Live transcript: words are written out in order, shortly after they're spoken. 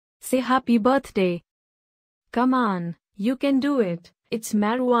say happy birthday. Come on, you can do it. It's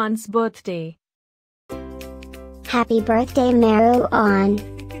Merouane's birthday. Happy birthday, Merouane.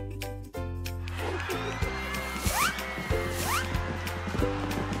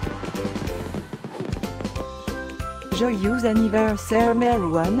 Joyeux anniversaire,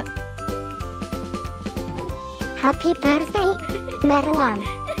 Merouane. Happy birthday, Merouane.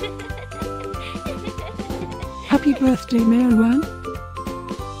 Happy birthday, Merouane.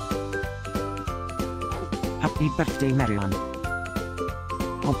 Happy birthday, Merouane.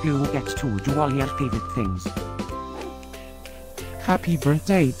 Hope you get to do all your favorite things. Happy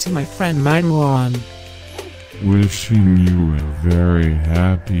birthday to my friend Merouane. Wishing you a very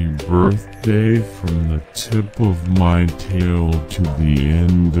happy birthday from the tip of my tail to the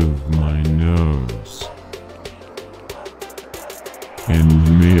end of my nose.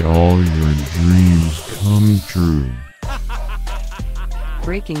 And may all your dreams come true.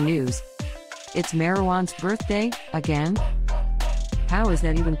 Breaking news. It's Merouane's birthday, again? How is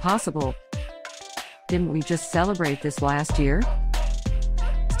that even possible? Didn't we just celebrate this last year?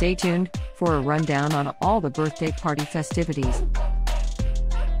 Stay tuned for a rundown on all the birthday party festivities.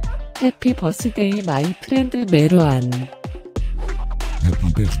 Happy birthday, my friend Merouane.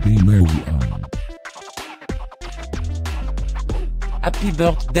 Happy birthday, Merouane. Happy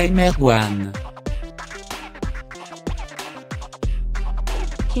birthday, Merouane.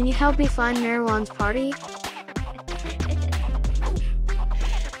 Can you help me find Merouane's party?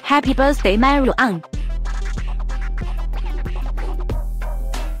 Happy birthday, Merouane.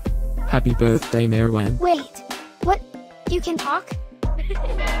 Happy birthday, Merouane. Wait, what? You can talk?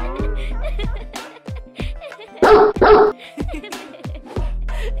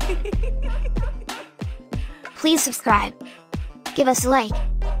 Please subscribe, give us a like,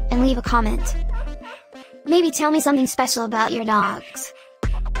 and leave a comment. Maybe tell me something special about your dogs.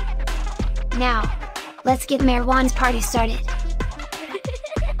 Now, let's get Merouane's party started.